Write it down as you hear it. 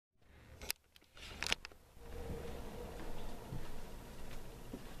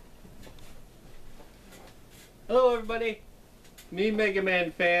Hello everybody, me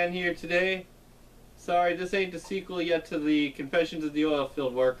Megamanfan here today. Sorry, this ain't the sequel yet to the Confessions of the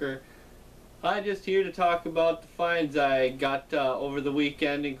Oilfield Worker. I'm just here to talk about the finds I got over the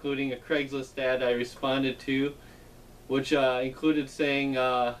weekend, including a Craigslist ad I responded to, which included saying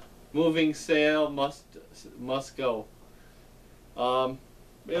moving sale must go.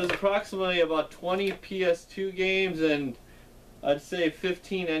 It was approximately about 20 PS2 games and I'd say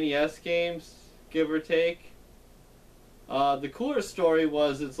 15 NES games, give or take. The cooler story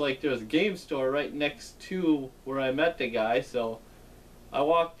was it's like there was a game store right next to where I met the guy, so I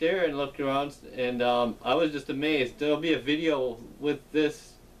walked there and looked around and I was just amazed. There'll be a video with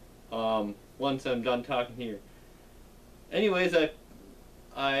this once I'm done talking here. Anyways,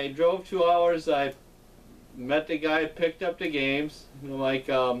 I drove 2 hours, I met the guy, picked up the games, like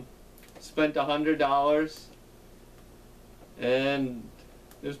spent $100 and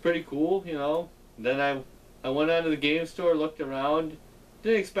it was pretty cool, you know. Then I went out to the game store, looked around,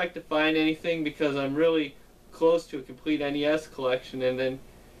 didn't expect to find anything because I'm really close to a complete NES collection, and then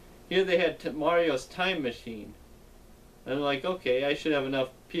here they had Mario's Time Machine. And I'm like, okay, I should have enough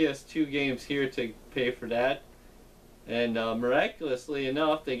PS2 games here to pay for that. And miraculously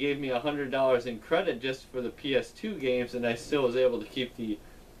enough, they gave me $100 in credit just for the PS2 games, and I still was able to keep the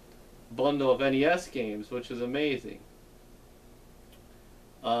bundle of NES games, which is amazing.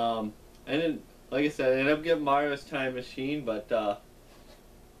 And then, like I said, I ended up getting Mario's Time Machine, but I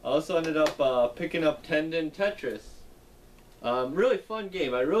also ended up picking up Tendon Tetris. Really fun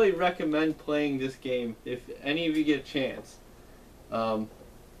game. I really recommend playing this game if any of you get a chance.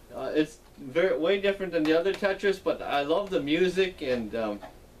 It's way different than the other Tetris, but I love the music and,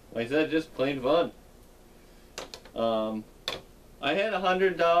 like I said, just plain fun. I had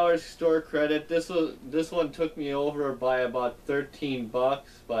 $100 store credit. This one took me over by about 13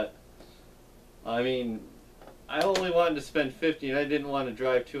 bucks, but I mean, I only wanted to spend 50 and I didn't want to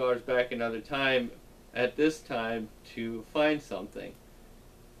drive 2 hours back another time at this time to find something.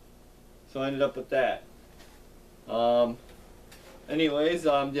 So I ended up with that. Anyways,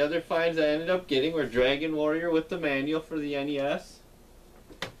 the other finds I ended up getting were Dragon Warrior with the manual for the NES,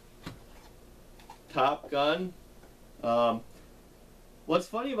 Top Gun. What's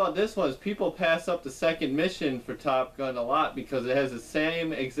funny about this one is people pass up the second mission for Top Gun a lot because it has the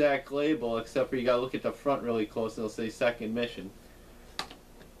same exact label, except for you gotta look at the front really close and it'll say second mission.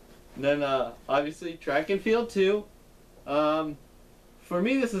 And then obviously Track and Field 2. For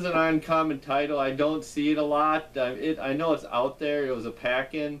me, this is an uncommon title. I don't see it a lot. I know it's out there. It was a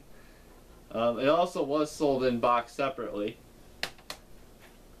pack-in. It also was sold in box separately.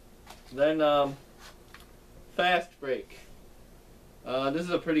 Then Fast Break. This is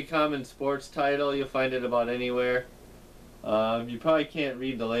a pretty common sports title. You'll find it about anywhere. You probably can't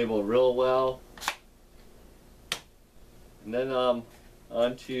read the label real well. And then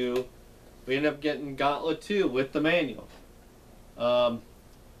we end up getting Gauntlet 2 with the manual.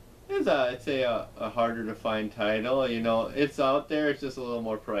 It's I'd say a harder to find title. You know, it's out there. It's just a little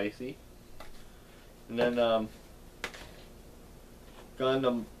more pricey. And then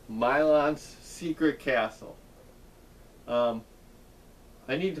Gundam Milon's Secret Castle.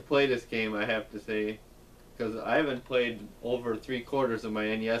 I need to play this game, I have to say, because I haven't played over 3/4 of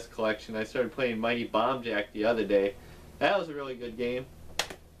my NES collection. I started playing Mighty Bomb Jack the other day. That was a really good game.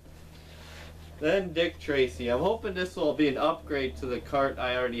 Then Dick Tracy. I'm hoping this will be an upgrade to the cart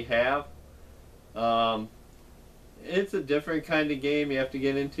I already have. It's a different kind of game you have to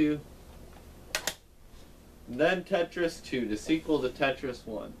get into. And then Tetris 2, the sequel to Tetris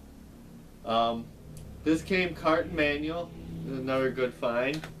 1. This came cart and manual. Another good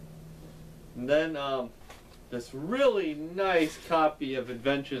find. And then this really nice copy of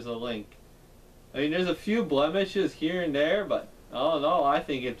Adventures of Link. I mean, there's a few blemishes here and there, but all in all, I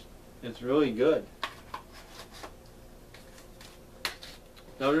think it's really good.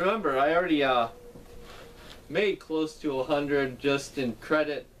 Now remember, I already made close to 100 just in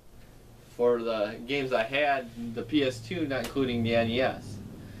credit for the games I had, the PS2, not including the NES.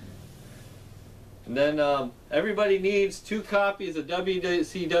 And then everybody needs 2 copies of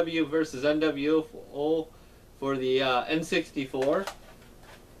WCW versus NWO for the N64.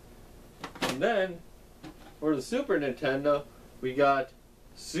 And then for the Super Nintendo, we got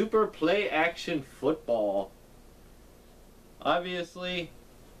Super Play Action Football. Obviously,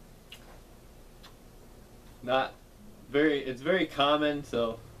 it's very common,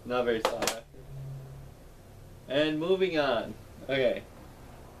 so not very sought after. And moving on. Okay.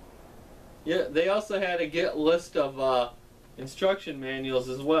 Yeah, they also had a get list of instruction manuals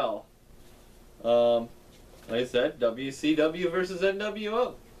as well. Like I said, WCW versus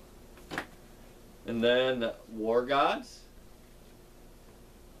NWO. And then War Gods.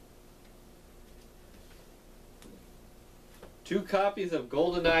 Two copies of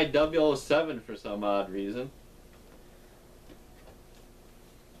GoldenEye 007 for some odd reason.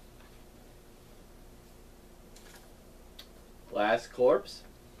 Last Corpse.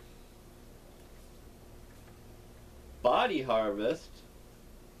 Body Harvest.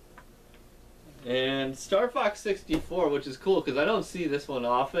 And Star Fox 64, which is cool because I don't see this one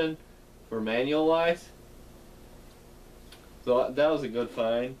often for manual wise. So that was a good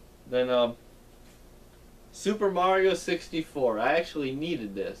find. Then Super Mario 64. I actually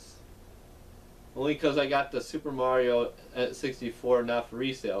needed this. Only because I got the Super Mario at 64 not for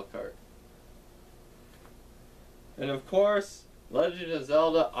resale cart. And of course, Legend of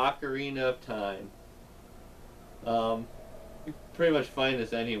Zelda Ocarina of Time. You can pretty much find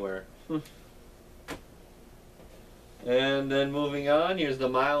this anywhere. And then moving on, here's the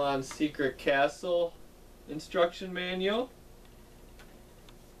Milon Secret Castle instruction manual.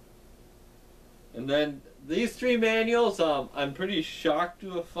 And then these three manuals, I'm pretty shocked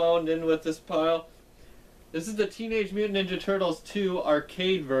to have found in with this pile. This is the Teenage Mutant Ninja Turtles 2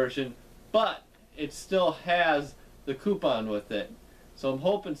 arcade version, but it still has the coupon with it. So I'm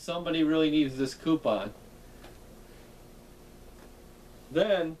hoping somebody really needs this coupon.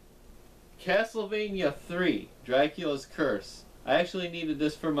 Then, Castlevania 3, Dracula's Curse. I actually needed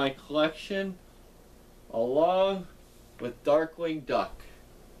this for my collection, along with Darkwing Duck.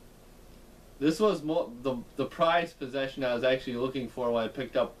 This was the prized possession I was actually looking for when I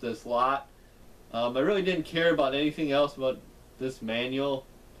picked up this lot. I really didn't care about anything else but this manual.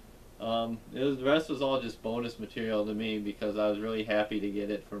 The rest was all just bonus material to me because I was really happy to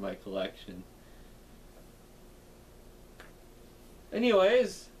get it for my collection.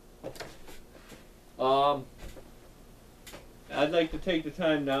 Anyways, I'd like to take the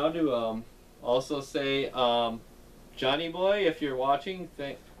time now to also say, Johnnyboy, if you're watching,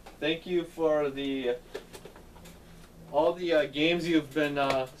 thank you for all the games you've been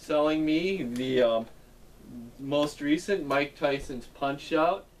selling me. The most recent, Mike Tyson's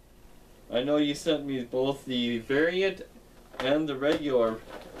Punch-Out. I know you sent me both the variant and the regular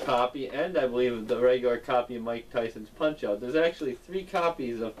copy, and I believe the regular copy of Mike Tyson's Punch-Out. There's actually 3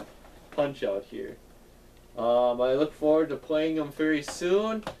 copies of Punch-Out here. I look forward to playing them very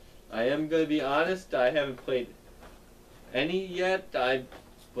soon. I am going to be honest, I haven't played any yet. There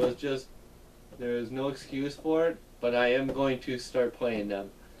is no excuse for it, but I am going to start playing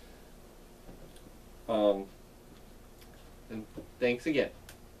them. And thanks again.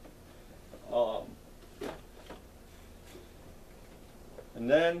 And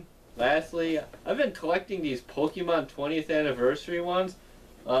then, lastly, I've been collecting these Pokemon 20th anniversary ones.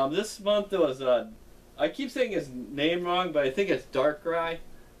 This month there was I keep saying his name wrong, but I think it's Darkrai.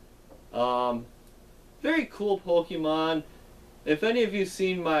 Very cool Pokemon. If any of you've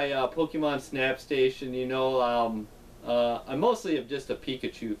seen my Pokemon Snap Station, you know I'm mostly just a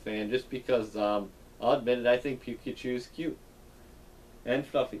Pikachu fan, just because I'll admit it, I think Pikachu is cute and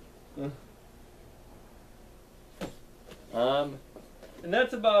fluffy. And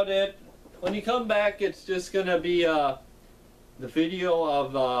that's about it. When you come back, it's just gonna be the video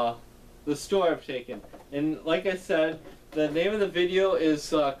of the store I've taken. And like I said, the name of the video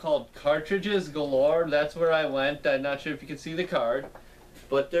is called Cartridges Galore. That's where I went. I'm not sure if you can see the card,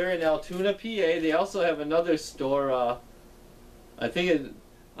 but they're in Altoona, PA. They also have another store. I think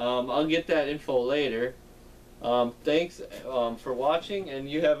I'll get that info later. Thanks for watching, and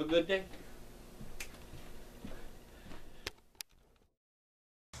you have a good day.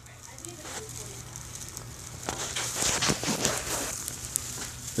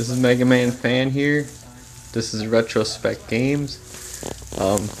 This is Megamanfan here. This is Retrospect Games.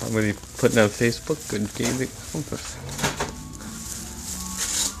 I'm going to be putting on Facebook. Good gaming.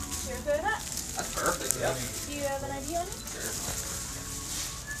 That's perfect, yeah. Do you have an idea on it? Sure.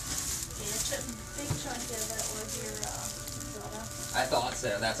 Yeah, it's a big chunk of it was your Zelda. I thought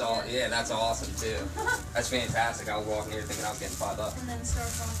so. That's all. Yeah, that's awesome too. That's fantastic. I was walking here thinking I was getting $5. And then Star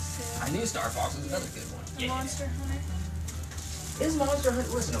Fox too. I knew Star Fox was another good one. The Monster Hunter. His Monster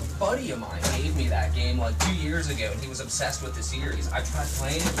Hunter, listen, a buddy of mine gave me that game like 2 years ago, and he was obsessed with the series. I tried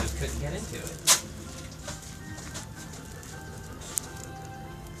playing it, just couldn't get into it.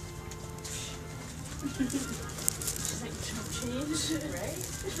 Just like chump change, right?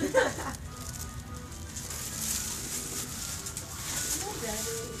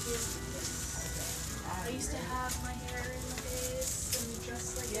 I used to have my hair in the face and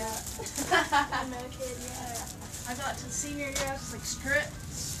dress like a kid, yeah. I got to senior year, I was just like, screw it.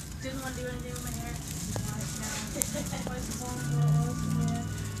 Didn't want to do anything with my hair. Twice as long as what it was, yeah.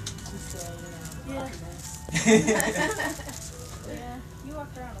 Yeah. Yeah. You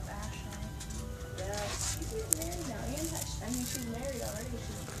walked around with Ash now. Yeah. She's married now. I mean, she's married already.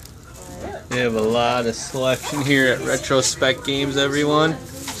 They have a lot of selection here at Retrospect Games, everyone.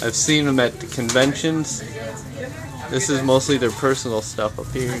 I've seen them at the conventions. This is mostly their personal stuff up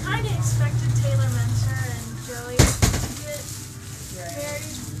here. I kind of expected Taylor Mentor and Joey to get married.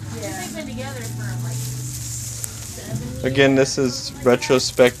 They've been together for like 7 years. Again, this is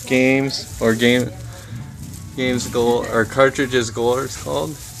Retrospect Games, or Games Galore, or Cartridges Galore it's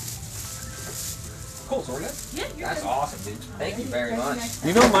called. Cool, so we're good? Yeah, you're That's good. awesome, dude. Thank you very much.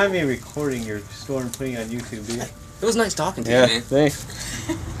 You don't mind me recording your store and putting it on YouTube, do you? It was nice talking to Yeah, you, man. thanks.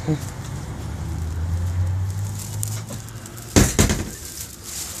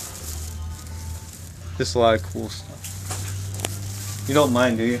 Just a lot of cool stuff. You don't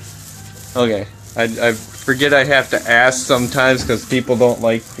mind, do you? Okay. I forget I have to ask sometimes because people don't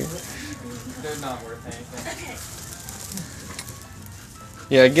like it. They're not worth anything.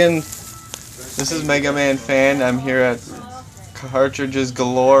 Yeah, again, this is Megamanfan. I'm here at Cartridges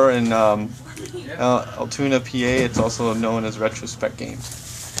Galore in Altoona, PA. It's also known as Retrospect Games.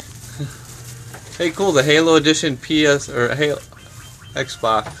 Hey, cool, the Halo Edition PS or Halo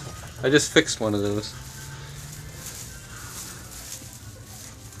Xbox. I just fixed one of those.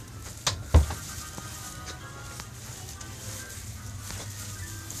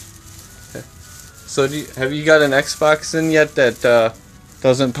 So have you got an Xbox in yet that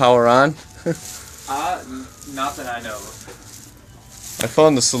doesn't power on? Not that I know of. I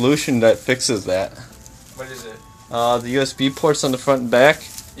found the solution that fixes that. What is it? The USB ports on the front and back,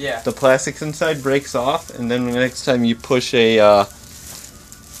 Yeah. the plastics inside breaks off, and then the next time you push a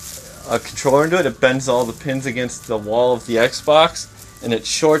controller into it, it bends all the pins against the wall of the Xbox, and it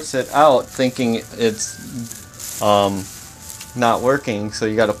shorts it out, thinking it's not working. So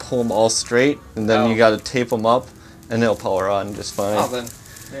you got to pull them all straight, and then you got to tape them up, and they'll power on just fine. Oh, then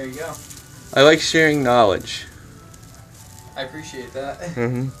there you go. I like sharing knowledge. I appreciate that.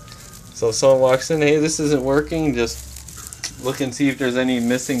 So if someone walks in, hey, this isn't working, just look and see if there's any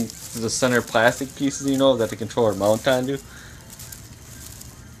missing the center plastic pieces, you know, that the controller mount onto,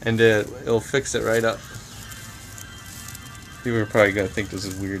 and it'll fix it right up. People are probably gonna think this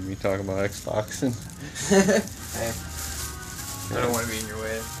is weird, me talking about Xbox. Hey, I don't want to be in your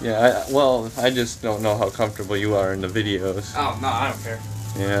way. Yeah, well, I just don't know how comfortable you are in the videos. Oh, no, I don't care.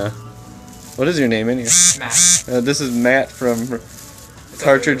 Yeah. What is your name anyway? Matt. This is Matt from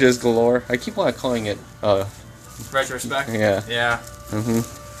Cartridges Galore. I keep on calling it. Retrospect? Yeah. Yeah.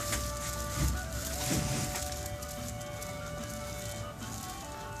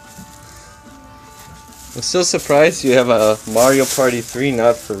 I'm still surprised you have a Mario Party 3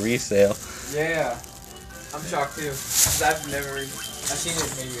 not for resale. Yeah. I'm shocked too. 'Cause I've seen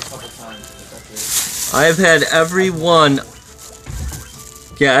it maybe a couple times. But that's it. I've had every one.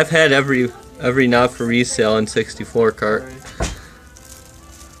 Yeah, I've had every not for resale in 64 cart,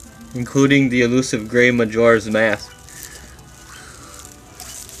 including the elusive gray Majora's Mask.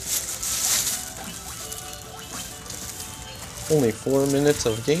 Only 4 minutes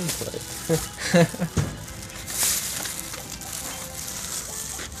of gameplay.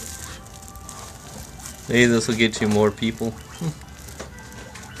 Maybe this will get you more people.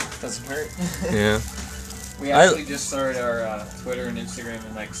 Doesn't hurt. Yeah. We actually just started our Twitter and Instagram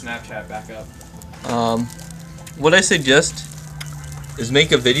and like Snapchat back up. What I suggest is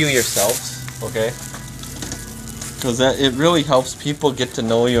make a video yourselves, okay? Because it really helps people get to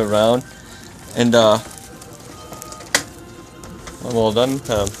know you around. And well done.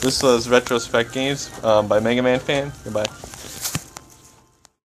 This was Retrospect Games by Megamanfan. Goodbye.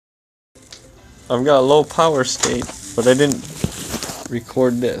 I've got a low power state, but I didn't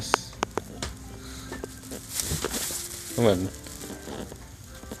record this. I'm gonna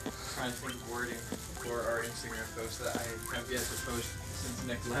Trying to think of wording for our Instagram post that I have yet to post since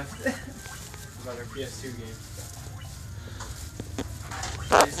Nick left about our PS2 game.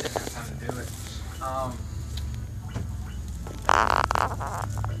 I just didn't have time to do it.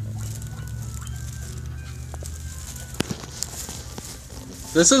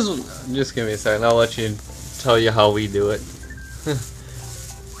 This is, just give me a second, I'll let you tell you how we do it.